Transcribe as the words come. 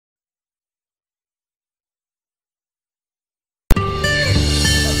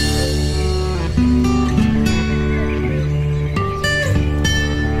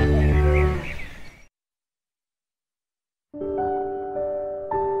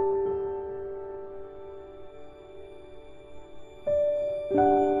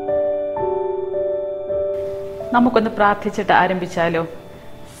നമുക്കൊന്ന് പ്രാർത്ഥിച്ചിട്ട് ആരംഭിച്ചാലോ?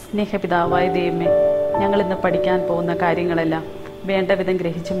 സ്നേഹപിതാവായ ദൈവമേ, ഞങ്ങളിന്ന് പഠിക്കാൻ പോകുന്ന കാര്യങ്ങളെല്ലാം വേണ്ട വിധം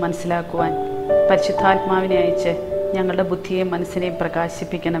ഗ്രഹിച്ചും മനസ്സിലാക്കുവാൻ പരിശുദ്ധാത്മാവിനെ അയച്ച് ഞങ്ങളുടെ ബുദ്ധിയെയും മനസ്സിനെയും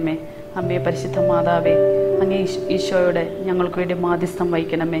പ്രകാശിപ്പിക്കണമേ. അമ്മേ പരിശുദ്ധ മാതാവേ, അങ്ങേ ഈശോയോട് ഞങ്ങൾക്ക് വേണ്ടി മാധ്യസ്ഥം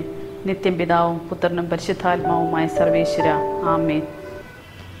വഹിക്കണമേ. നിത്യം പിതാവും പുത്രനും പരിശുദ്ധാത്മാവുമായ സർവേശ്വര, ആമേൻ.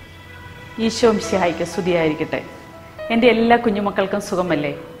 ഈശോ മിശിഹായ്ക്ക് സ്തുതിയായിരിക്കട്ടെ. എൻ്റെ എല്ലാ കുഞ്ഞുമക്കൾക്കും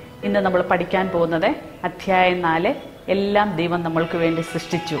സുഖമല്ലേ? ഇന്ന് നമ്മൾ പഠിക്കാൻ പോകുന്നത് അധ്യായം 4, എല്ലാം ദൈവം നമ്മൾക്ക് വേണ്ടി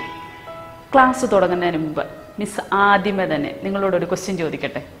സൃഷ്ടിച്ചു. ക്ലാസ് തുടങ്ങുന്നതിന് മുമ്പ് മിസ് ആദ്യമേ തന്നെ നിങ്ങളോടൊരു ക്വസ്റ്റ്യൻ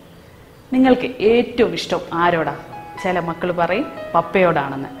ചോദിക്കട്ടെ. നിങ്ങൾക്ക് ഏറ്റവും ഇഷ്ടം ആരോടാ? ചില മക്കൾ പറയും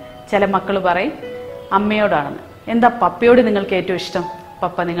പപ്പയോടാണെന്ന്, ചില മക്കൾ പറയും അമ്മയോടാണെന്ന്. എന്താ പപ്പയോട് നിങ്ങൾക്ക് ഏറ്റവും ഇഷ്ടം?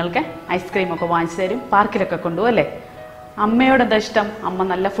 പപ്പ നിങ്ങൾക്ക് ഐസ്ക്രീമൊക്കെ വാങ്ങിച്ചു തരും, പാർക്കിലൊക്കെ കൊണ്ടുപോകും അല്ലേ? അമ്മയോട് എന്താ ഇഷ്ടം? അമ്മ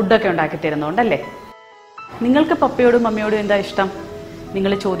നല്ല ഫുഡൊക്കെ ഉണ്ടാക്കി തരുന്നുണ്ടല്ലേ? നിങ്ങൾക്ക് പപ്പയോടും അമ്മയോടും എന്താ ഇഷ്ടം?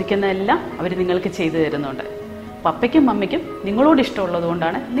 നിങ്ങൾ ചോദിക്കുന്നതെല്ലാം അവർ നിങ്ങൾക്ക് ചെയ്തു തരുന്നുണ്ട്. പപ്പയ്ക്കും അമ്മയ്ക്കും നിങ്ങളോട് ഇഷ്ടമുള്ളത്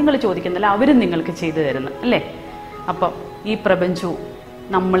കൊണ്ടാണ് നിങ്ങൾ ചോദിക്കുന്നതല്ല അവരും നിങ്ങൾക്ക് ചെയ്തു തരുന്നത് അല്ലേ? അപ്പം ഈ പ്രപഞ്ചവും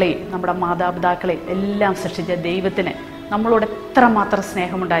നമ്മളെയും നമ്മുടെ മാതാപിതാക്കളെയും എല്ലാം സൃഷ്ടിച്ച ദൈവത്തിന് നമ്മളോട് എത്രമാത്രം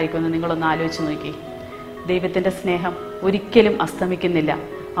സ്നേഹമുണ്ടായിരിക്കുമെന്ന് നിങ്ങളൊന്ന് ആലോചിച്ച് നോക്കി. ദൈവത്തിൻ്റെ സ്നേഹം ഒരിക്കലും അസ്തമിക്കുന്നില്ല,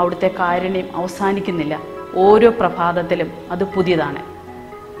 അവിടുത്തെ കാരുണ്യം അവസാനിക്കുന്നില്ല. ഓരോ പ്രഭാതത്തിലും അത് പുതിയതാണ്.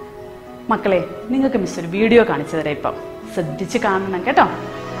 മക്കളെ, നിങ്ങൾക്ക് മിസ് ഒരു വീഡിയോ കാണിച്ചു തരാം. ഇപ്പം ശ്രദ്ധിച്ച് കാണണം കേട്ടോ.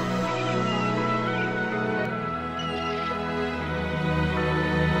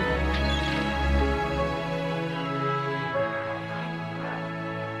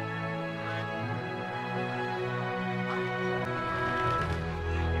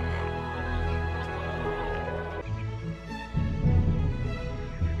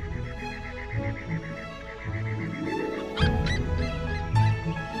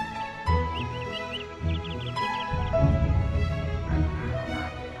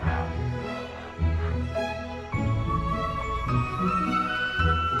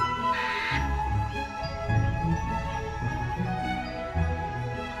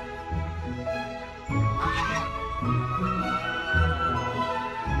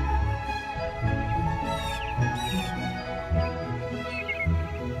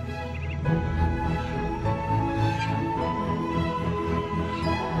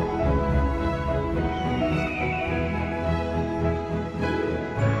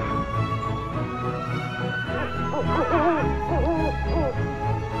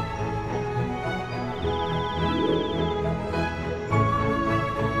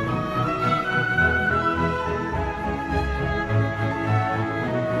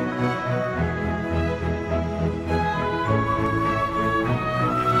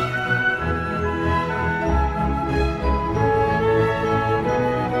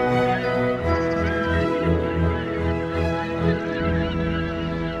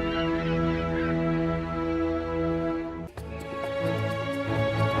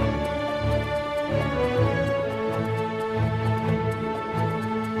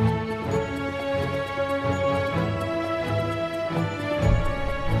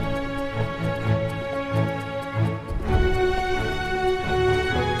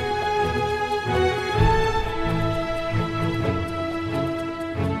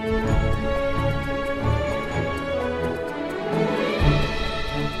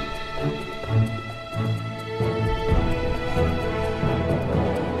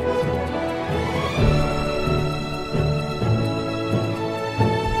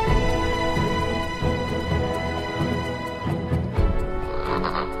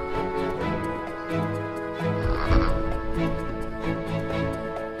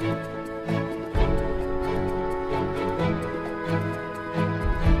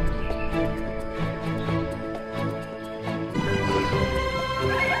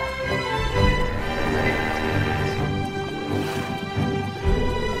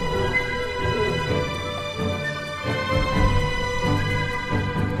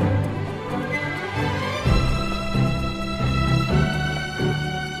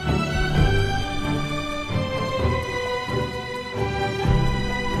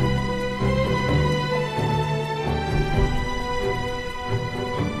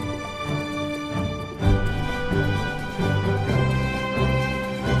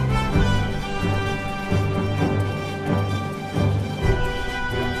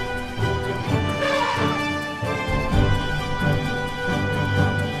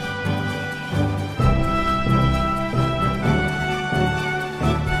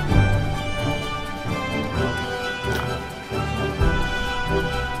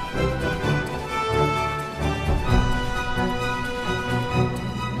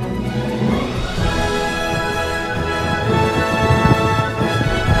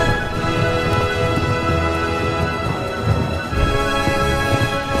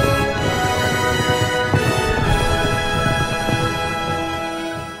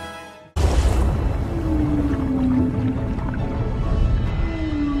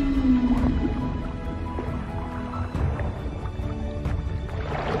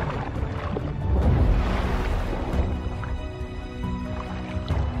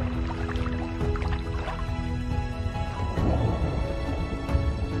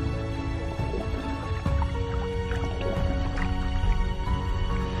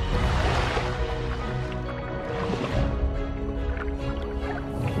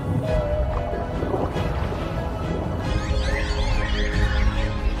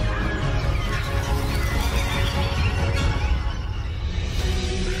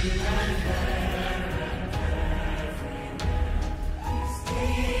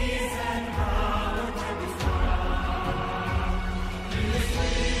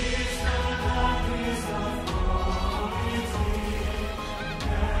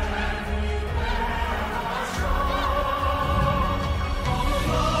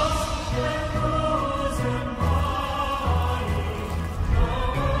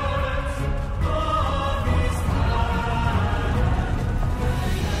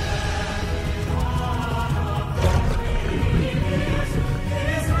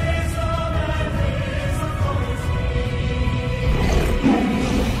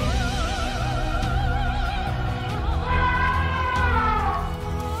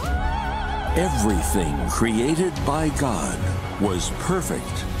 Everything created by God was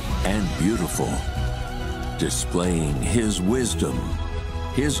perfect and beautiful, displaying His wisdom,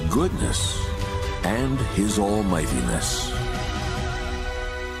 His goodness, and His almightiness.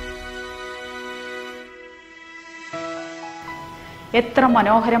 എത്ര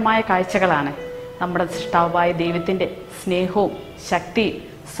മനോഹരമായ കാഴ്ചകളാണ്! നമ്മുടെ സൃഷ്ടാവായ ദൈവത്തിൻ്റെ സ്നേഹവും ശക്തിയും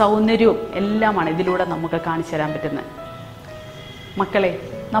സൗന്ദര്യവും എല്ലാമാണ് ഇതിലൂടെ നമുക്ക് കാണിച്ചു തരാൻ പറ്റുന്നത്. മക്കളെ,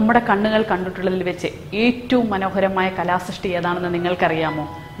 നമ്മുടെ കണ്ണുകൾ കണ്ടിട്ടുള്ളതിൽ വെച്ച് ഏറ്റവും മനോഹരമായ കലാസൃഷ്ടി ഏതാണെന്ന് നിങ്ങൾക്കറിയാമോ?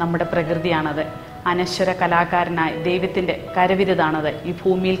 നമ്മുടെ പ്രകൃതിയാണത്. അനശ്വര കലാകാരനായ ദൈവത്തിൻ്റെ കരവിരുതാണത്. ഈ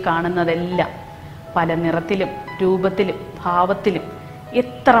ഭൂമിയിൽ കാണുന്നതെല്ലാം പല നിറത്തിലും രൂപത്തിലും ഭാവത്തിലും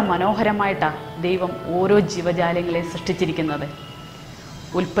എത്ര മനോഹരമായിട്ടാണ് ദൈവം ഓരോ ജീവജാലങ്ങളെ സൃഷ്ടിച്ചിരിക്കുന്നത്.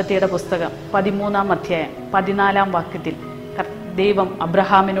 ഉൽപ്പത്തിയുടെ പുസ്തകം 13-ാം അധ്യായം 14-ാം വാക്യത്തിൽ ദൈവം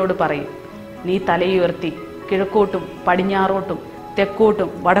അബ്രഹാമിനോട് പറയും, നീ തലയുയർത്തി കിഴക്കോട്ടും പടിഞ്ഞാറോട്ടും തെക്കോട്ടും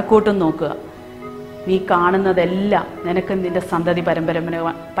വടക്കോട്ടും നോക്കുക. നീ കാണുന്നതെല്ലാം നിനക്ക് നിന്റെ സന്തതി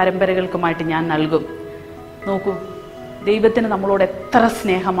പരമ്പരകൾക്കുമായിട്ട് ഞാൻ നൽകും. നോക്കൂ, ദൈവത്തിന് നമ്മളോട് എത്ര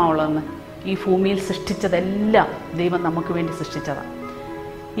സ്നേഹമാണുള്ളതെന്ന്. ഈ ഭൂമിയിൽ സൃഷ്ടിച്ചതെല്ലാം ദൈവം നമുക്ക് വേണ്ടി സൃഷ്ടിച്ചതാണ്.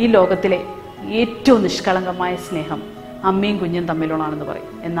 ഈ ലോകത്തിലെ ഏറ്റവും നിഷ്കളങ്കമായ സ്നേഹം അമ്മയും കുഞ്ഞും തമ്മിലുള്ളതാണെന്ന് പറയും.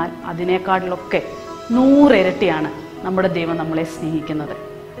 എന്നാൽ അതിനേക്കാളിലൊക്കെ 100 ഇരട്ടിയാണ് നമ്മുടെ ദൈവം നമ്മളെ സ്നേഹിക്കുന്നത്.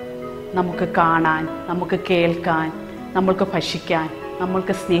 നമുക്ക് കാണാൻ, നമുക്ക് കേൾക്കാൻ, നമ്മൾക്ക് ഭക്ഷിക്കാൻ,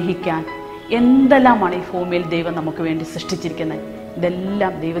 നമ്മൾക്ക് സ്നേഹിക്കാൻ എന്തെല്ലാമാണ് ഈ ഭൂമിയിൽ ദൈവം നമുക്ക് വേണ്ടി സൃഷ്ടിച്ചിരിക്കുന്നത്.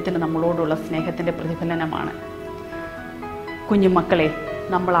 ഇതെല്ലാം ദൈവത്തിന് നമ്മളോടുള്ള സ്നേഹത്തിൻ്റെ പ്രതിഫലനമാണ്. കുഞ്ഞുമക്കളെ,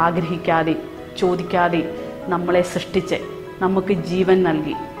 നമ്മൾ ആഗ്രഹിക്കാതെ ചോദിക്കാതെ നമ്മളെ സൃഷ്ടിച്ച് നമുക്ക് ജീവൻ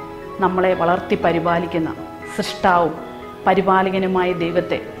നൽകി നമ്മളെ വളർത്തി പരിപാലിക്കുന്ന സൃഷ്ടാവും പരിപാലകനുമായ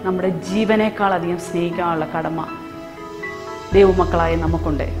ദൈവത്തെ നമ്മുടെ ജീവനേക്കാൾ അധികം സ്നേഹിക്കാനുള്ള കടമ ദൈവമക്കളായി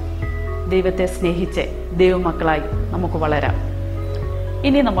നമുക്കുണ്ട്. ദൈവത്തെ സ്നേഹിച്ച് ദൈവമക്കളായി നമുക്ക് വളരാം.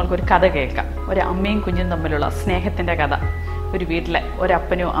 ഇനി നമ്മൾക്കൊരു കഥ കേൾക്കാം. ഒരു അമ്മയും കുഞ്ഞും തമ്മിലുള്ള സ്നേഹത്തിൻ്റെ കഥ. ഒരു വീട്ടിലെ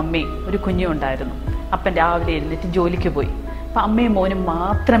ഒരപ്പനും അമ്മയും ഒരു കുഞ്ഞും ഉണ്ടായിരുന്നു. അപ്പൻ രാവിലെ എഴുന്നേറ്റ് ജോലിക്ക് പോയി. അപ്പം അമ്മയും മോനും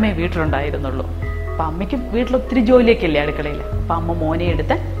മാത്രമേ വീട്ടിലുണ്ടായിരുന്നുള്ളൂ. അപ്പം അമ്മയ്ക്ക് വീട്ടിൽ ഒത്തിരി ജോലിയൊക്കെ ഇല്ലേ അടുക്കളയിൽ. അപ്പം അമ്മ മോനെ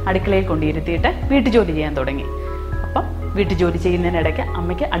എടുത്ത് അടുക്കളയിൽ കൊണ്ടിരുത്തിയിട്ട് വീട്ടുജോലി ചെയ്യാൻ തുടങ്ങി. അപ്പം വീട്ടുജോലി ചെയ്യുന്നതിനിടയ്ക്ക്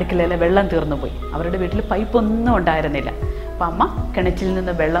അമ്മയ്ക്ക് അടുക്കളയിലെ വെള്ളം തീർന്നു പോയി. അവരുടെ വീട്ടിൽ പൈപ്പൊന്നും ഉണ്ടായിരുന്നില്ല. അപ്പം അമ്മ കിണറ്റിൽ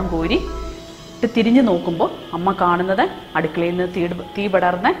നിന്ന് വെള്ളം കോരി തിരിഞ്ഞു നോക്കുമ്പോൾ അമ്മ കാണുന്നത് അടുക്കളയിൽ നിന്ന് തീ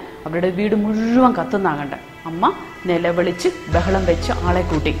പടർന്ന് അവരുടെ വീട് മുഴുവൻ കത്തുന്നാകണ്ട. അമ്മ നിലവിളിച്ച് ബഹളം വെച്ച് ആളെ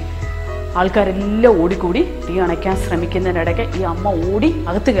കൂട്ടി. ആൾക്കാരെല്ലാം ഓടിക്കൂടി തീ അണയ്ക്കാൻ ശ്രമിക്കുന്നതിനിടയ്ക്ക് ഈ അമ്മ ഓടി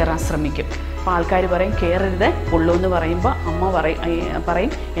അകത്ത് കയറാൻ ശ്രമിക്കും. അപ്പോൾ ആൾക്കാർ പറയും, കയറരുത് ഉള്ളൂ എന്ന് പറയുമ്പോൾ അമ്മ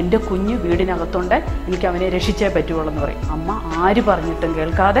പറയും എൻ്റെ കുഞ്ഞ് വീടിനകത്തുണ്ട്, എനിക്ക് അവനെ രക്ഷിച്ചേ പറ്റുള്ളൂ എന്ന് പറയും. അമ്മ ആര് പറഞ്ഞിട്ടും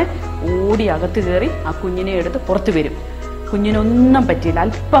കേൾക്കാതെ ഓടി അകത്ത് കയറി ആ കുഞ്ഞിനെ എടുത്ത് പുറത്തു വരും. കുഞ്ഞിനൊന്നും പറ്റിയില്ല,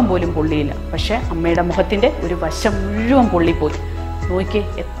 അല്പം പോലും പൊള്ളിയില്ല. പക്ഷേ അമ്മയുടെ മുഖത്തിൻ്റെ ഒരു വശം മുഴുവൻ പൊള്ളിപ്പോയി. നോക്കി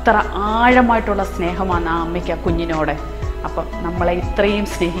എത്ര ആഴമായിട്ടുള്ള സ്നേഹമാണ് ആ അമ്മയ്ക്ക് ആ കുഞ്ഞിനോട്. അപ്പം നമ്മളെ ഇത്രയും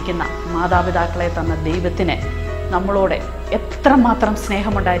സ്നേഹിക്കുന്ന മാതാപിതാക്കളെ തന്ന ദൈവത്തിന് നമ്മളോട് എത്രമാത്രം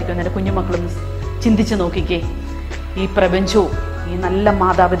സ്നേഹമുണ്ടായിരിക്കും എൻ്റെ കുഞ്ഞുമക്കളൊന്ന് ചിന്തിച്ച് നോക്കിക്കേ. ഈ പ്രപഞ്ചവും ഈ നല്ല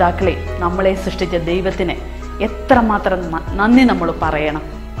മാതാപിതാക്കളെ നമ്മളെ സൃഷ്ടിച്ച ദൈവത്തിന് എത്രമാത്രം നന്ദി നമ്മൾ പറയണം.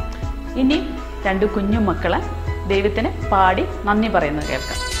 ഇനി 2 കുഞ്ഞുമക്കളെ ദൈവത്തിന് പാടി നന്ദി പറയുന്നത്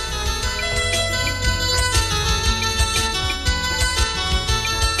കേൾക്കാം.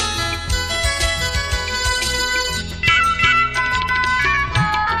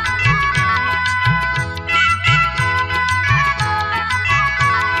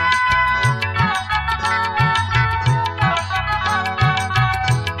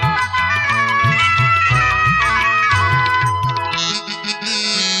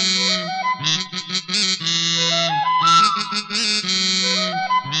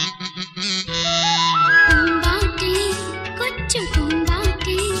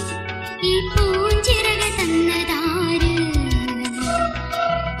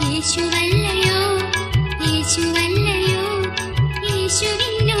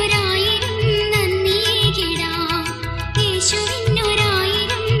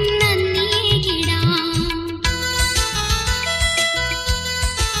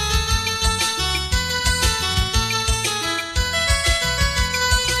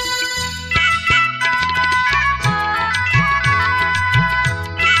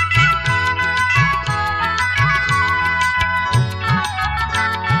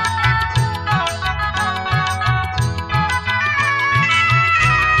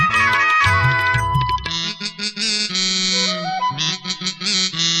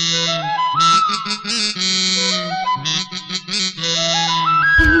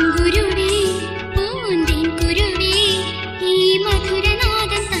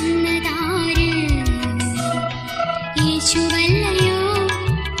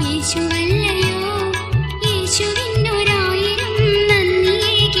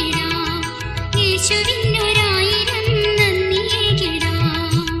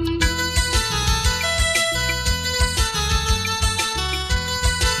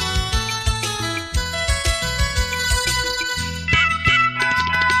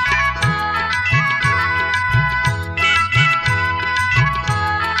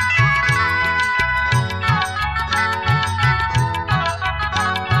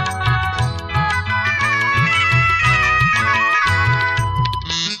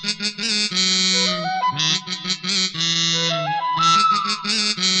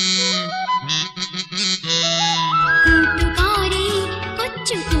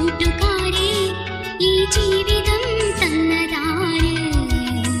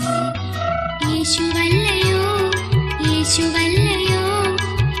 യേശുവല്ലയോ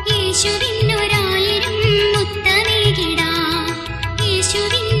യേശുവിനൊരായിരം മുത്തമേകിടാം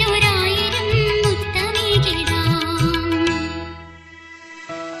യേശുവിനൊരായിരം മുത്തമേകിടാം.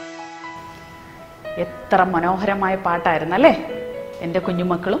 എത്ര മനോഹരമായ പാട്ടായിരുന്നല്ലേ? എൻ്റെ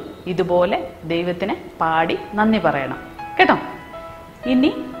കുഞ്ഞുമക്കളും ഇതുപോലെ ദൈവത്തിന് പാടി നന്ദി പറയണം കേട്ടോ.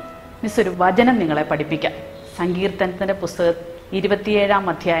 ഇനി മിസ് ഒരു വചനം നിങ്ങളെ പഠിപ്പിക്കാം. സങ്കീർത്തനത്തിൻ്റെ പുസ്തകം 27-ാം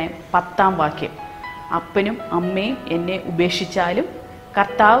അധ്യായം 10-ാം വാക്യം. അപ്പനും അമ്മയും എന്നെ ഉപേക്ഷിച്ചാലും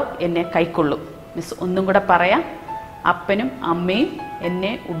കർത്താവ് എന്നെ കൈക്കൊള്ളും. മിസ് ഒന്നും കൂടെ പറയാം. അപ്പനും അമ്മയും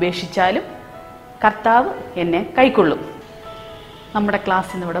എന്നെ ഉപേക്ഷിച്ചാലും കർത്താവ് എന്നെ കൈക്കൊള്ളും. നമ്മുടെ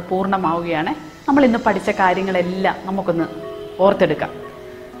ക്ലാസ് ഇന്നിവിടെ പൂർണ്ണമാവുകയാണ്. നമ്മൾ ഇന്ന് പഠിച്ച കാര്യങ്ങളെല്ലാം നമുക്കൊന്ന് ഓർത്തെടുക്കാം.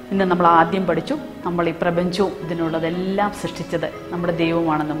 ഇന്ന് നമ്മൾ ആദ്യം പഠിച്ചു, നമ്മൾ ഈ പ്രപഞ്ചവും ഇതിനുള്ളതെല്ലാം സൃഷ്ടിച്ചത് നമ്മുടെ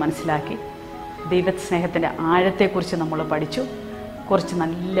ദൈവമാണെന്ന് മനസ്സിലാക്കി. ദൈവസ്നേഹത്തിൻ്റെ ആഴത്തെക്കുറിച്ച് നമ്മൾ പഠിച്ചു. കുറച്ച്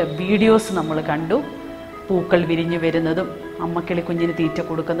നല്ല വീഡിയോസ് നമ്മൾ കണ്ടു. പൂക്കൾ വിരിഞ്ഞു വരുന്നതും അമ്മക്കിളി കുഞ്ഞിന് തീറ്റ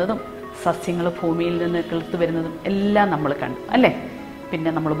കൊടുക്കുന്നതും സസ്യങ്ങൾ ഭൂമിയിൽ നിന്ന് കിളുത്തു വരുന്നതും എല്ലാം നമ്മൾ കണ്ടു അല്ലേ? പിന്നെ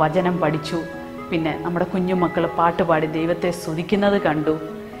നമ്മൾ വചനം പഠിച്ചു. പിന്നെ നമ്മുടെ കുഞ്ഞുമക്കൾ പാട്ടുപാടി ദൈവത്തെ സ്തുതിക്കുന്നത് കണ്ടു.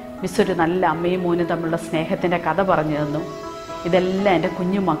 മിസ് ഒരു നല്ല അമ്മയും മോനും തമ്മിലുള്ള സ്നേഹത്തിൻ്റെ കഥ പറഞ്ഞു തന്നു. ഇതെല്ലാം എൻ്റെ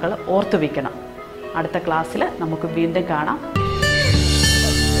കുഞ്ഞുമക്കൾ ഓർത്തു വയ്ക്കണം. അടുത്ത ക്ലാസ്സിൽ നമുക്ക് വീണ്ടും കാണാം.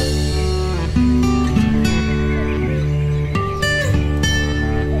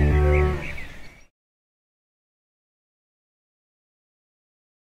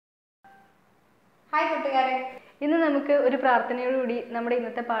 ഹായ് കൂട്ടുകാരെ, ഇന്ന് നമുക്ക് ഒരു പ്രാർത്ഥനയോടുകൂടി നമ്മുടെ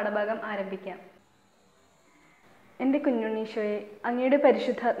ഇന്നത്തെ പാഠഭാഗം ആരംഭിക്കാം. എൻ്റെ കുഞ്ഞുണ്ണീശോയെ, അങ്ങയുടെ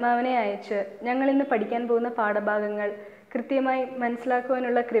പരിശുദ്ധാത്മാവിനെ അയച്ച് ഞങ്ങൾ ഇന്ന് പഠിക്കാൻ പോകുന്ന പാഠഭാഗങ്ങൾ കൃത്യമായി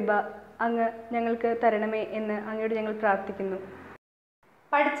മനസ്സിലാക്കുവാനുള്ള കൃപ അങ്ങ് ഞങ്ങൾക്ക് തരണമേ എന്ന് അങ്ങയോട് ഞങ്ങൾ പ്രാർത്ഥിക്കുന്നു.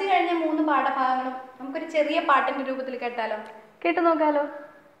 പഠിച്ചു കഴിഞ്ഞ 3 പാഠഭാഗങ്ങളും നമുക്കൊരു ചെറിയ പാട്ടിന്റെ രൂപത്തിൽ കേട്ടാലോ? കേട്ടു നോക്കാലോ.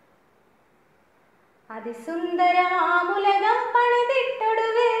 അതിസുന്ദരമാമുലകം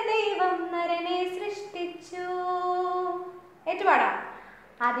പണിതിട്ടൊടുവിൽ ദൈവം നരനെ സൃഷ്ടിച്ചു. ഏറ്റുപാടാം.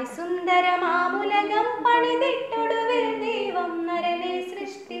 അതിസുന്ദരമാമുലകം പണിതിട്ടൊടുവിൽ ദൈവം നരനെ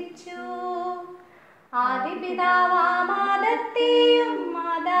സൃഷ്ടിച്ചു. ആദിപിതാവാമാദത്തെയും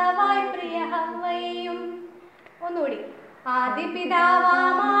മാതാവായി പ്രിയ ഹവ്വയെയും. ഒന്നുകൂടി.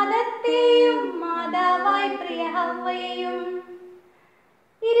 ആദിപിതാവാമാദത്തെയും മാതാവായി പ്രിയ ഹവ്വയെയും.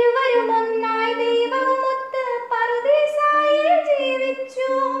 ഇരുവരും ഒന്നായി ദൈവവുമൊത്ത് പറുദീസായിൽ ജീവിച്ചു.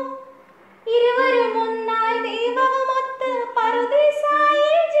 ഇരുവരും ഒന്നായി ദൈവവുമൊത്ത്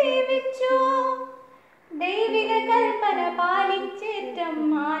പറുദീസായിൽ ജീവിച്ചു. ദൈവിക കൽപ്പന പാലിച്ചേറ്റം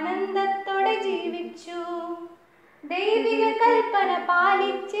ആനന്ദത്തോടെ ജീവിച്ചു. ദൈവിക കൽപ്പന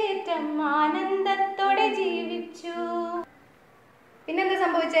പാലിച്ചേറ്റം ആനന്ദത്തോടെ ജീവിച്ചു. പിന്നെന്താ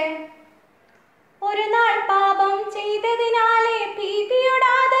സംഭവിച്ചേ? ഒരു നാൾ പാപം ചെയ്തതിനാലെ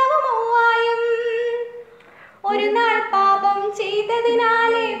ഭീതിയോടാദവും ഹവ്വായും. ഒരു നാൾ പാപം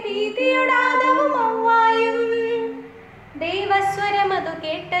ചെയ്തതിനാലെ ഭീതിയോടാദവും ഹവ്വായും. ദൈവസ്വരമതു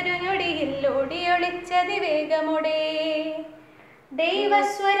കേട്ടൊരു ഞൊടിയിൽ ഓടിയൊളിച്ചതിവേഗമോടെ.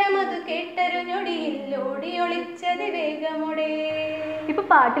 ദൈവസ്വരമതു കേട്ടൊരു ഞൊടിയിൽ ഓടിയൊളിച്ചതിവേഗമോടെ. ഇപ്പൊ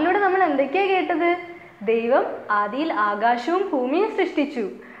പാട്ടിലൂടെ നമ്മൾ എന്തൊക്കെയാ കേട്ടത്? ദൈവം ആദിയിൽ ആകാശവും ഭൂമിയും സൃഷ്ടിച്ചു.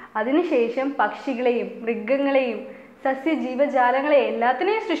 അതിനുശേഷം പക്ഷികളെയും മൃഗങ്ങളെയും സസ്യജീവജാലങ്ങളെ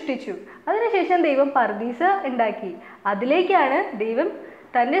എല്ലാത്തിനെയും സൃഷ്ടിച്ചു. അതിനുശേഷം ദൈവം പർദീസ ഉണ്ടാക്കി. അതിലേക്കാണ് ദൈവം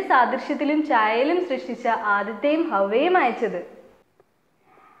തൻ്റെ സാദൃശ്യത്തിലും ഛായയിലും സൃഷ്ടിച്ച ആദത്തെയും ഹവ്വയെയും അയച്ചത്.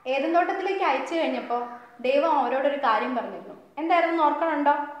 ഏദൻ തോട്ടത്തിലേക്ക് അയച്ചു കഴിഞ്ഞപ്പോൾ ദൈവം അവരോടൊരു കാര്യം പറഞ്ഞിരുന്നു. എന്തായിരുന്നു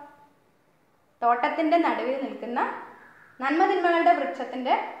ഓർക്കണുണ്ടോ? തോട്ടത്തിൻ്റെ നടുവിൽ നിൽക്കുന്ന നന്മതിന്മകളുടെ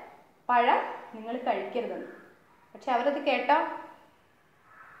വൃക്ഷത്തിൻ്റെ പഴം നിങ്ങൾ കഴിക്കരുതെന്ന്. പക്ഷെ അവരത് കേട്ടോ?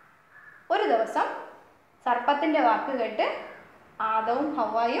 ഒരു ദിവസം സർപ്പത്തിൻ്റെ വാക്ക് കേട്ട് ആദവും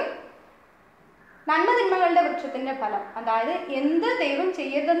ഹവ്വായും നന്മതിന്മകളുടെ വൃക്ഷത്തിൻ്റെ ഫലം, അതായത് എന്ത് ദൈവം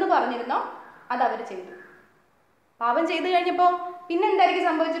ചെയ്യരുതെന്ന് പറഞ്ഞിരുന്നോ അതവർ ചെയ്തു. പാപം ചെയ്തു കഴിഞ്ഞപ്പോൾ പിന്നെ എന്തായിരിക്കും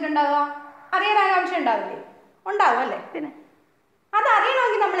സംഭവിച്ചിട്ടുണ്ടാവുക? അറിയാൻ ആകാംക്ഷ ഉണ്ടാവില്ലേ? ഉണ്ടാവും അല്ലേ? പിന്നെ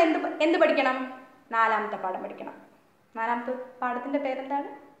അതറിയണമെങ്കിൽ നമ്മൾ എന്ത് പഠിക്കണം? 4-ാമത്തെ പാഠം പഠിക്കണം. 4-ാമത്തെ പാഠത്തിൻ്റെ പേരെന്താണ്?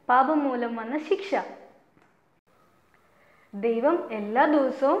 പാപം മൂലം വന്ന ശിക്ഷ. ദൈവം എല്ലാ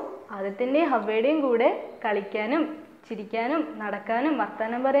ദിവസവും ആദത്തിൻ്റെയും ഹവ്വയുടെയും കൂടെ കളിക്കാനും ചിരിക്കാനും നടക്കാനും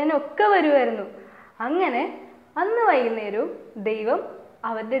വർത്തമാനം പറയാനും ഒക്കെ വരുമായിരുന്നു. അങ്ങനെ അന്ന് വൈകുന്നേരവും ദൈവം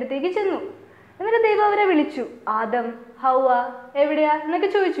അവരുടെ അടുത്തേക്ക് ചെന്നു. എന്നിട്ട് ദൈവം അവരെ വിളിച്ചു. ആദം, ഹവ്വ എവിടെയാ എന്നൊക്കെ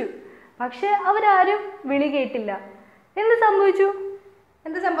ചോദിച്ചു. പക്ഷെ അവരാരും വിളി കേട്ടില്ല. എന്ത് സംഭവിച്ചു?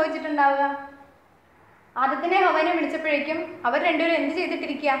 എന്ത് സംഭവിച്ചിട്ടുണ്ടാവുക? ആദത്തിനെ ഹവ്വനെ വിളിച്ചപ്പോഴേക്കും അവർ രണ്ടുപേരും എന്ത്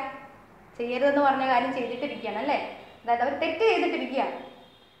ചെയ്തിട്ടിരിക്കുക? ചെയ്യരുതെന്ന് പറഞ്ഞ കാര്യം ചെയ്തിട്ടിരിക്കുകയാണ് അല്ലേ? അതായത് അവർ തെറ്റ് ചെയ്തിട്ടിരിക്കുകയാണ്.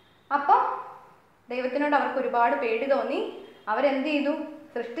 അപ്പോൾ ദൈവത്തിനോട് അവർക്ക് ഒരുപാട് പേടി തോന്നി. അവരെന്ത് ചെയ്തു?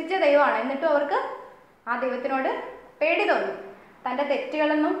 സൃഷ്ടിച്ച ദൈവമാണ്, എന്നിട്ടും അവർക്ക് ആ ദൈവത്തിനോട് പേടി തോന്നി. തൻ്റെ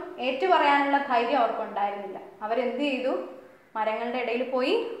തെറ്റുകളൊന്നും ഏറ്റുപറയാനുള്ള ധൈര്യം അവർക്കുണ്ടായിരുന്നില്ല. അവരെന്ത് ചെയ്തു? മരങ്ങളുടെ ഇടയിൽ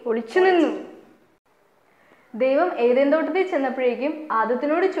പോയി ഒളിച്ചു നിന്നു. ദൈവം ഏദെൻ തോട്ടത്തിൽ ചെന്നപ്പോഴേക്കും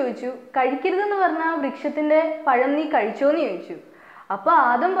ആദത്തിനോട് ചോദിച്ചു, കഴിക്കരുതെന്ന് പറഞ്ഞ ആ വൃക്ഷത്തിന്റെ പഴം നീ കഴിച്ചോന്ന് ചോദിച്ചു. അപ്പൊ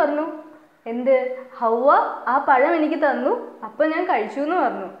ആദം പറഞ്ഞു, എന്ത്? ഹവ്വ ആ പഴം എനിക്ക് തന്നു, അപ്പൊ ഞാൻ കഴിച്ചു എന്ന്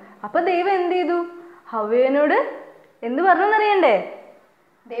പറഞ്ഞു. അപ്പൊ ദൈവം എന്ത് ചെയ്തു? ഹവ്വയോട് എന്ത് പറഞ്ഞെന്നറിയണ്ടേ?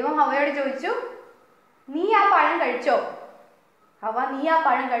 ദൈവം ഹവ്വയോട് ചോദിച്ചു, നീ ആ പഴം കഴിച്ചോ? ഹവ്വ, നീ ആ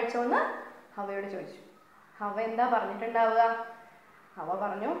പഴം കഴിച്ചോ എന്ന് ഹവ്വയോട് ചോദിച്ചു. ഹവ്വ എന്താ പറഞ്ഞിട്ടുണ്ടാവുക? ഹവ്വ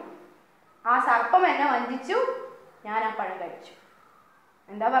പറഞ്ഞു, ആ സർപ്പം എന്നെ വഞ്ചിച്ചു, ഞാൻ ആ പഴം കഴിച്ചു.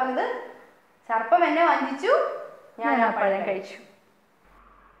 എന്താ പറഞ്ഞത്? സർപ്പം എന്നെ വഞ്ചിച്ചു, ഞാൻ ആ പഴം കഴിച്ചു.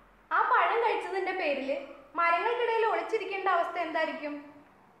 ആ പഴം കഴിച്ചതിന്റെ പേരിൽ മരങ്ങൾക്കിടയിൽ ഒളിച്ചിരിക്കേണ്ട അവസ്ഥ എന്തായിരിക്കും?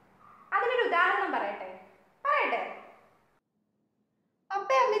 അതിനൊരു ഉദാഹരണം പറയട്ടെ.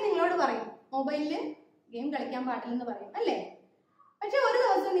 അപ്പയും അമ്മയും നിങ്ങളോട് പറയും മൊബൈലിൽ ഗെയിം കളിക്കാൻ പാടില്ലെന്ന് പറയും, അല്ലേ? പക്ഷെ ഒരു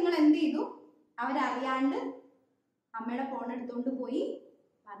ദിവസം നിങ്ങൾ എന്ത് ചെയ്തു? അവരറിയാണ്ട് അമ്മയുടെ ഫോൺ എടുത്തുകൊണ്ട് പോയി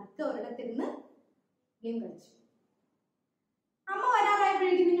പതുക്കെ ഒരിടത്തിരുന്ന് ഗെയിം കളിച്ചു. അമ്മ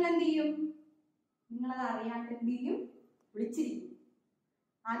വരാറായപ്പോഴേക്കും നിങ്ങൾ എന്ത് ചെയ്യും? നിങ്ങളത് അറിയാണ്ട് എന്ത് ചെയ്യും? വിളിച്ചിരിക്കും.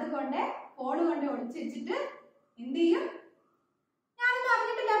 അതുകൊണ്ട് ഫോണ് കൊണ്ട് ഒളിച്ചു വെച്ചിട്ട് എന്ത് ചെയ്യും? ഞാനൊന്നും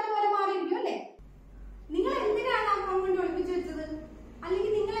അറിഞ്ഞിട്ടില്ലാത്ത പോലെ മാറിയിരിക്കും, അല്ലേ? നിങ്ങൾ എന്തിനാണ് ആ ഫോൺ കൊണ്ട് ഒളിപ്പിച്ചു വെച്ചത്?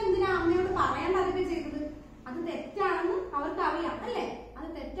 അല്ലെങ്കിൽ നിങ്ങൾ എന്തിനാ അമ്മയോട് പറയാണ്ട് അതൊക്കെ ചെയ്തത്? അത് തെറ്റാണെന്ന് അവർക്ക് അറിയാം, അല്ലേ? അത്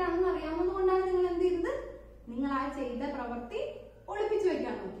തെറ്റാണെന്ന് അറിയാവുന്നത് കൊണ്ടാണ് നിങ്ങൾ എന്ത് ചെയ്തത്? നിങ്ങൾ ആ ചെയ്ത പ്രവൃത്തി ഒളിപ്പിച്ചു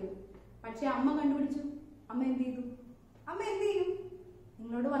വെക്കാൻ നോക്കിയത്. പക്ഷെ അമ്മ കണ്ടുപിടിച്ചു. അമ്മ എന്ത് ചെയ്തു? അമ്മ എന്ത് ചെയ്യും?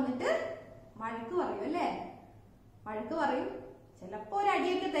 നിങ്ങളോട് വന്നിട്ട് വഴക്ക് പറയും, അല്ലേ? വഴക്ക് പറയും, ചിലപ്പോ ഒരു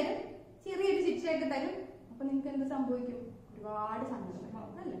അടിയൊക്കെ തരും, ചെറിയൊരു ശിക്ഷയൊക്കെ തരും. അപ്പൊ നിങ്ങൾക്ക് എന്ത് സംഭവിക്കും? ഒരുപാട്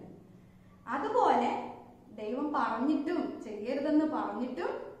സങ്കടം, അല്ലേ? അതുപോലെ ദൈവം പറഞ്ഞിട്ടും ചെയ്യരുതെന്ന്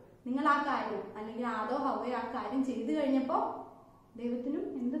പറഞ്ഞിട്ടും നിങ്ങൾ ആ കാര്യം, അല്ലെങ്കിൽ ആദോ ഹവ്വയോ ആ കാര്യം ചെയ്തു കഴിഞ്ഞപ്പോ ദൈവത്തിനും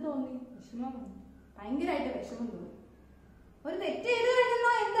എന്ത് തോന്നി? വിഷമം തോന്നി. ഭയങ്കരമായിട്ട് വിഷമം തോന്നി. ഒരു തെറ്റ് ചെയ്ത്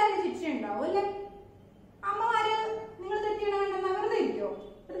കഴിഞ്ഞാൽ എന്തായാലും ശിക്ഷ ഉണ്ടാവും, അല്ലേ? അമ്മമാര് നിങ്ങൾ തെറ്റ് ചെയ്യണമെന്ന് വെറുതെ ഇരിക്കോ?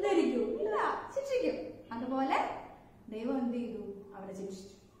 വെറുതെ ഇരിക്കൂ? ഇല്ല, ശിക്ഷിക്കും. അതുപോലെ ദൈവം എന്ത് ചെയ്തു? അവരെ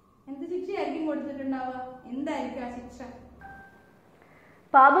ശിക്ഷിച്ചു. എന്ത് ശിക്ഷയായിരിക്കും കൊടുത്തിട്ടുണ്ടാവുക? എന്തായിരിക്കും ആ ശിക്ഷ?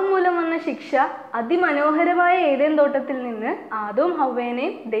 പാപം മൂലം വന്ന ശിക്ഷ അതിമനോഹരമായ ഏദെൻ തോട്ടത്തിൽ നിന്ന് ആദവും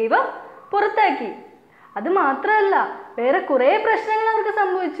ഹവ്വേനെയും ദൈവം പുറത്താക്കി. അത് മാത്രമല്ല, വേറെ കുറെ പ്രശ്നങ്ങൾ അവർക്ക്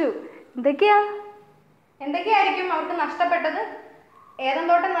സംഭവിച്ചു. എന്തൊക്കെയായിരിക്കും അവർക്ക് നഷ്ടപ്പെട്ടത്? ഏദെൻ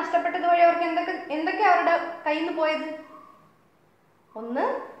തോട്ടം നഷ്ടപ്പെട്ടത് വഴി അവർക്ക് എന്തൊക്കെ അവരുടെ കയ്യിൽ നിന്ന് പോയത്? ഒന്ന്,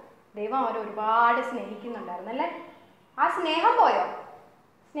 ദൈവം അവരെ ഒരുപാട് സ്നേഹിക്കുന്നുണ്ടായിരുന്നല്ലേ? ആ സ്നേഹം പോയോ?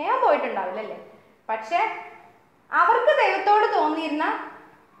 സ്നേഹം പോയിട്ടുണ്ടാവില്ലല്ലേ? പക്ഷെ അവർക്ക് ദൈവത്തോട് തോന്നിയിരുന്ന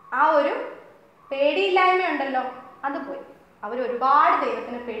ആ ഒരു പേടിയില്ലായ്മ ഉണ്ടല്ലോ, അത് പോയി. അവർ ഒരുപാട്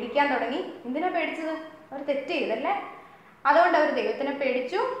ദൈവത്തിനെ പേടിക്കാൻ തുടങ്ങി. എന്തിനാ പേടിച്ചത്? അവർ തെറ്റ് ചെയ്തല്ലേ? അതുകൊണ്ട് അവർ ദൈവത്തിനെ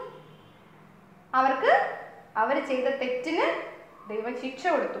പേടിച്ചു. അവർക്ക് അവർ ചെയ്ത തെറ്റിന് ദൈവം ശിക്ഷ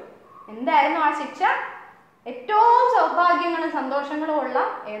കൊടുത്തു. എന്തായിരുന്നു ആ ശിക്ഷ? ഏറ്റവും സൗഭാഗ്യങ്ങളും സന്തോഷങ്ങളും ഉള്ള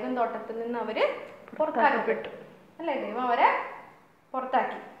ഏദെൻ തോട്ടത്തിൽ നിന്ന് അവര് പുറത്താക്കപ്പെട്ടു, അല്ലേ? ദൈവം അവരെ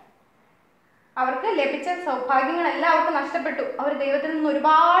പുറത്താക്കി. അവർക്ക് ലഭിച്ച സൗഭാഗ്യങ്ങളെല്ലാം അവർക്ക് നഷ്ടപ്പെട്ടു. അവർ ദൈവത്തിൽ നിന്ന്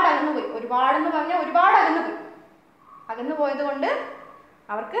ഒരുപാട് അകന്നുപോയി. ഒരുപാടെന്ന് പറഞ്ഞാൽ ഒരുപാട് അകന്നുപോയി. അകന്നു പോയത് കൊണ്ട്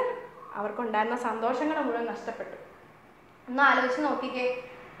അവർക്കുണ്ടായിരുന്ന സന്തോഷങ്ങൾ മുഴുവൻ നഷ്ടപ്പെട്ടു. ഒന്ന് ആലോചിച്ച് നോക്കിക്കേ,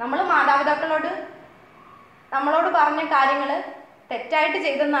 നമ്മൾ മാതാപിതാക്കളോട് നമ്മളോട് പറഞ്ഞ കാര്യങ്ങൾ തെറ്റായിട്ട്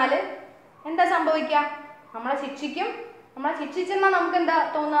ചെയ്തെന്നാൽ എന്താ സംഭവിക്കുക? നമ്മളെ ശിക്ഷിക്കും. നമ്മളെ ശിക്ഷിച്ചെന്നാൽ നമുക്ക് എന്താ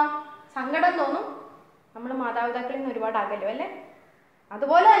തോന്നുക? സങ്കടം തോന്നും. നമ്മൾ മാതാപിതാക്കളിൽ നിന്ന് ഒരുപാട് അകലും, അല്ലേ?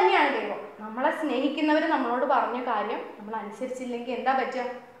 അതുപോലെ തന്നെയാണ് ദൈവം. നമ്മളെ സ്നേഹിക്കുന്നവർ നമ്മളോട് പറഞ്ഞ കാര്യം നമ്മൾ അനുസരിച്ചില്ലെങ്കിൽ എന്താ പറ്റുക?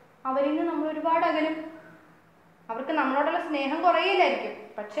 അവരിൽ നിന്ന് നമ്മൾ ഒരുപാട് അകലും. അവർക്ക് നമ്മളോടുള്ള സ്നേഹം കുറയില്ലായിരിക്കും,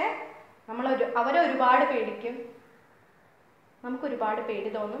 പക്ഷെ അവരെ ഒരുപാട് പേടിക്കും. നമുക്ക് ഒരുപാട് പേടി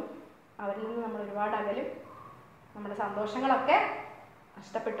തോന്നും. അവരിൽ നിന്ന് നമ്മൾ ഒരുപാട് അകലും. നമ്മുടെ സന്തോഷങ്ങളൊക്കെ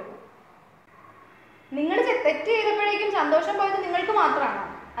നഷ്ടപ്പെട്ടു പോകും. നിങ്ങൾ തെറ്റ് ചെയ്തപ്പോഴേക്കും സന്തോഷം പോയത് നിങ്ങൾക്ക് മാത്രമാണോ?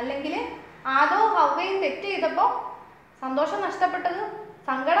 അല്ലെങ്കിൽ ആദോ ഹവ്വയും തെറ്റ് ചെയ്തപ്പോൾ സന്തോഷം നഷ്ടപ്പെട്ടത്,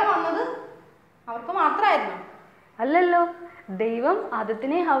 സങ്കടം വന്നത് അവർക്ക് മാത്രമായിരുന്നോ? അല്ലല്ലോ. ദൈവം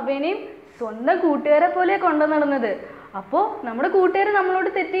ആദത്തിനെയും ഹവ്വേനെയും സ്വന്തം കൂട്ടുകാരെ പോലെ കൊണ്ടു നടന്നത്. അപ്പോൾ നമ്മുടെ കൂട്ടുകാർ നമ്മളോട്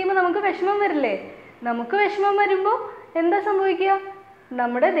തെറ്റ് ചെയ്യുമ്പോൾ നമുക്ക് വിഷമം വരില്ലേ? നമുക്ക് വിഷമം വരുമ്പോൾ എന്താ സംഭവിക്കുക?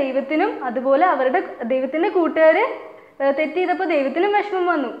 നമ്മുടെ ദൈവത്തിനും അതുപോലെ ദൈവത്തിൻ്റെ കൂട്ടുകാർ തെറ്റ് ചെയ്തപ്പോൾ ദൈവത്തിനും വിഷമം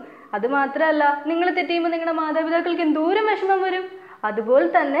വന്നു. അത് മാത്രമല്ല, നിങ്ങൾ തെറ്റ് ചെയ്യുമ്പോൾ നിങ്ങളുടെ മാതാപിതാക്കൾക്ക് എന്തോരം വിഷമം വരും. അതുപോലെ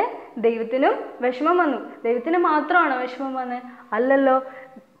തന്നെ ദൈവത്തിനും വിഷമം വന്നു. ദൈവത്തിന് മാത്രമാണോ വിഷമം വന്നത്? അല്ലല്ലോ.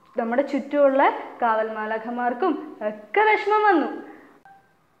 നമ്മുടെ ചുറ്റുമുള്ള കാവൽമാലാഖമാർക്കും ഒക്കെ വിഷമം വന്നു.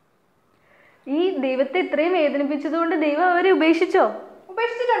 ഈ ദൈവത്തെ ഇത്രയും വേദനിപ്പിച്ചതുകൊണ്ട് ദൈവം അവരെ ഉപേക്ഷിച്ചോ?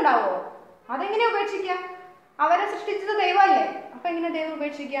 ഉപേക്ഷിച്ചിട്ടുണ്ടാവോ? അതെങ്ങനെയാ ഉപേക്ഷിക്കുക? അവരെ സൃഷ്ടിച്ചത് ദൈവമല്ലേ. അപ്പം എങ്ങനെ ദൈവം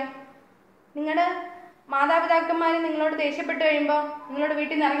ഉപേക്ഷിക്കാം? നിങ്ങളുടെ മാതാപിതാക്കന്മാർ നിങ്ങളോട് ദേഷ്യപ്പെട്ട് കഴിയുമ്പോൾ നിങ്ങളോട്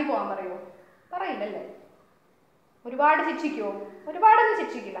വീട്ടിൽ നിന്ന് ഇറങ്ങി പോകാൻ പറയുമോ? പറയില്ലല്ലേ. ഒരുപാട് ശിക്ഷിക്കുമോ? ഒരുപാടൊന്നും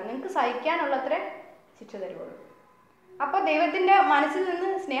ശിക്ഷിക്കില്ല. നിങ്ങൾക്ക് സഹിക്കാനുള്ളത്രേ ശിക്ഷ തരുള്ളൂ. അപ്പോൾ ദൈവത്തിൻ്റെ മനസ്സിൽ നിന്ന്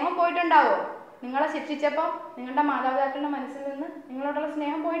സ്നേഹം പോയിട്ടുണ്ടാവോ? നിങ്ങളെ ശിക്ഷിച്ചപ്പോൾ നിങ്ങളുടെ മാതാപിതാക്കളുടെ മനസ്സിൽ നിന്ന് നിങ്ങളോടുള്ള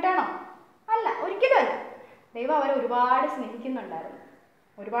സ്നേഹം പോയിട്ടാണോ? അല്ല, ഒരിക്കലും അല്ല. ദൈവം അവരെ ഒരുപാട് സ്നേഹിക്കുന്നുണ്ടായിരുന്നു.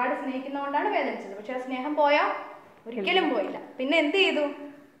 ഒരുപാട് സ്നേഹിക്കുന്നതുകൊണ്ടാണ് വേദനിച്ചത്. പക്ഷെ ആ സ്നേഹം പോയോ? ഒരിക്കലും പോയില്ല. പിന്നെ എന്ത് ചെയ്തു?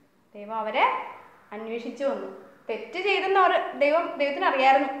 ദൈവം അവരെ അന്വേഷിച്ചു വന്നു. തെറ്റ് ചെയ്തെന്ന് ദൈവത്തിന്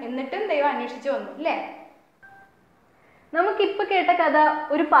അറിയായിരുന്നു. എന്നിട്ടും ദൈവം അന്വേഷിച്ചു വന്നു അല്ലേ? നമുക്കിപ്പോൾ കേട്ട കഥ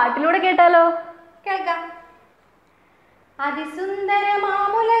ഒരു പാട്ടിലൂടെ കേട്ടാലോ? കേൾക്കാം.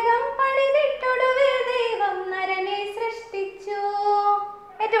 അതിസുന്ദരമാമുലകം പണിതിട്ടൊടുവിൽ ദൈവം നരനെ സൃഷ്ടിച്ചു.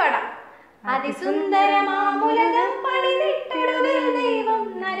 ഏറ്റുപാടാം. അതിസുന്ദരമാമുലകം പണിതിട്ടൊടുവിൽ ദൈവം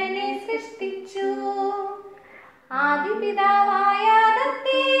നരനെ സൃഷ്ടിച്ചു. ആദിപിതാവായ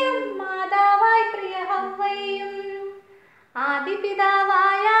ആദത്തെയും മാതാവായി പ്രിയ ഹവ്വയെയും.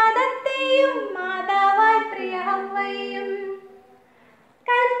 ആദിപിതാവായ ആദത്തെയും മാതാവായി പ്രിയ ഹവ്വയെയും.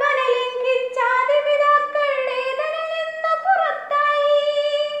 കൽപ്പന ലംഘിച്ച ആദിപിതാക്കൾ ഏദനിൽ നിന്ന് പുറത്തായി.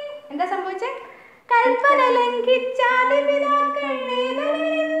 എന്താ സംഭവിച്ചേ? കൽപ്പന ലംഘിച്ച ആദിപിതാക്കൾ ഏദനിൽ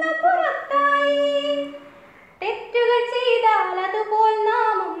നിന്ന് പുറത്തായി. തെറ്റുകൾ ചെയ്താൽ അതുപോൽ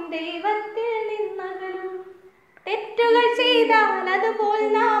നാമും ദൈവത്തിൽ നിന്നകലും. തെറ്റുകൾ ചെയ്താൽ അതുപോൽ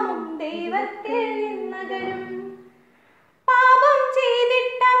നാമും ദൈവത്തിൽ നിന്നകലും. പാപം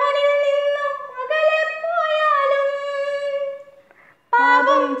ചെയ്തിട്ടവനിൽ നിന്നും അകലെ പോയാലും.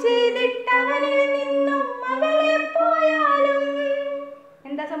 പാപം ചെയ്തിട്ടവനിൽ നിന്നും അകലെ പോയാലും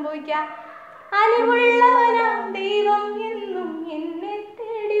എന്താ സംഭവിക്കുക? അലിവുള്ളവനാം ദൈവം എന്നും എന്നെ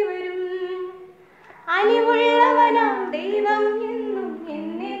തേടി വരും. അലിവുള്ളവനാം ദൈവം എന്നും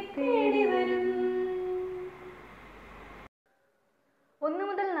എന്നെ തേടി വരും. 1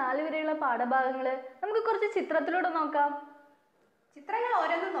 മുതൽ 4 വരെയുള്ള പാഠഭാഗങ്ങള് നമുക്ക് കുറച്ച് ചിത്രത്തിലൂടെ നോക്കാം. ചിത്രങ്ങൾ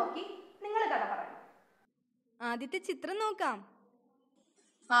ഓരോന്നും നോക്കി നിങ്ങൾ കഥ പറയണം. ആദ്യത്തെ ചിത്രം നോക്കാം.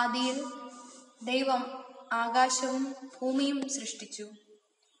 ആദിയിൽ ദൈവം ആകാശവും ഭൂമിയും സൃഷ്ടിച്ചു.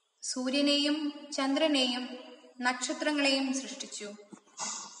 സൂര്യനെയും ചന്ദ്രനെയും നക്ഷത്രങ്ങളെയും സൃഷ്ടിച്ചു.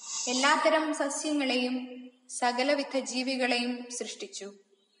 എല്ലാത്തരം സസ്യങ്ങളെയും സകലവിധ ജീവികളെയും സൃഷ്ടിച്ചു.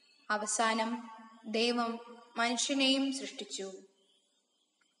 അവസാനം ദൈവം മനുഷ്യനെയും സൃഷ്ടിച്ചു.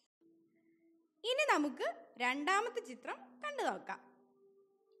 ഇനി നമുക്ക് രണ്ടാമത്തെ ചിത്രം കണ്ടു നോക്കാം.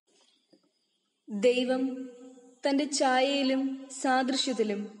 ദൈവം തന്റെ ഛായയിലും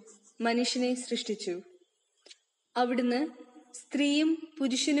സാദൃശ്യത്തിലും മനുഷ്യനെ സൃഷ്ടിച്ചു. അവിടുന്ന് സ്ത്രീയും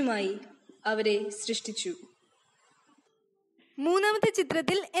പുരുഷനുമായി അവരെ സൃഷ്ടിച്ചു. മൂന്നാമത്തെ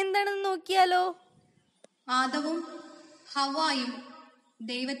ചിത്രത്തിൽ എന്താണെന്ന് നോക്കിയാലോ? ആദവും ഹവ്വായും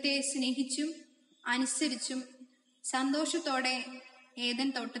ദൈവത്തെ സ്നേഹിച്ചും അനുസരിച്ചും സന്തോഷത്തോടെ ഏദൻ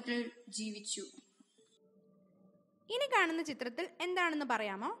തോട്ടത്തിൽ ജീവിച്ചു. ഇനി കാണുന്ന ചിത്രത്തിൽ എന്താണെന്ന്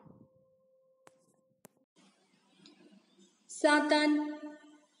പറയാമോ? സാത്താൻ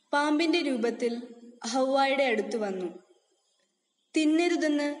പാമ്പിന്റെ രൂപത്തിൽ ഹവ്വായുടെ അടുത്ത് വന്നു.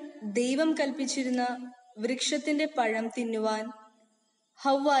 തിന്നരുതെന്ന് ദൈവം കൽപ്പിച്ചിരുന്ന വൃക്ഷത്തിന്റെ പഴം തിന്നുവാൻ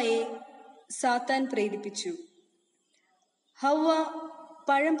ഹവ്വായെ സാത്താൻ പ്രേരിപ്പിച്ചു. ഹവ്വ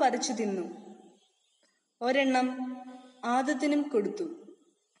പഴം പറിച്ചു തിന്നു. ഒരെണ്ണം ആദത്തിനും കൊടുത്തു.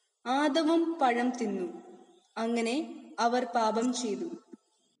 ആദവും പഴം തിന്നു. അങ്ങനെ അവർ പാപം ചെയ്തു.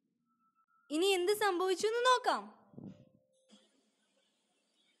 ഇനി എന്ത് സംഭവിച്ചു എന്ന് നോക്കാം.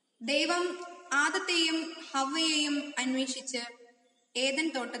 ദൈവം ആദത്തെയും ഹവ്വയെയും അന്വേഷിച്ച് ഏദൻ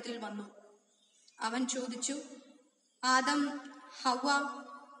തോട്ടത്തിൽ വന്നു. അവൻ ചോദിച്ചു, ആദം, ഹവ്വ,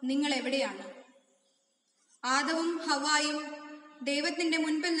 നിങ്ങൾ എവിടെയാണ്? ആദവും ഹവ്വായും ദൈവത്തിന്റെ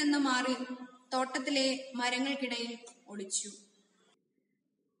മുൻപിൽ നിന്ന് മാറി തോട്ടത്തിലെ മരങ്ങൾക്കിടയിൽ ഒളിച്ചു.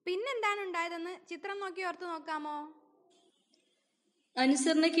 പിന്നെന്താണ് ഉണ്ടായതെന്ന് ചിത്രം നോക്കി ഓർത്തു നോക്കാമോ?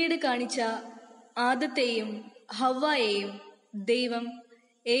 അനുസരണക്കേട് കാണിച്ച ആദത്തെയും ഹവ്വായെയും ദൈവം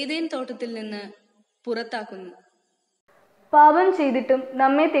ഏദേൻ തോട്ടത്തിൽ നിന്ന് പുറത്താക്കുന്നു. പാപം ചെയ്തിട്ടും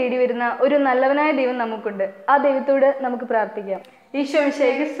നമ്മെ തേടി വരുന്ന ഒരു നല്ലവനായ ദൈവം നമുക്കുണ്ട്. ആ ദൈവത്തോട് നമുക്ക് പ്രാർത്ഥിക്കാം. ഈശോ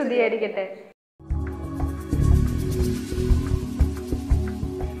മിശിഹായ്ക്ക് സ്തുതിയായിരിക്കട്ടെ.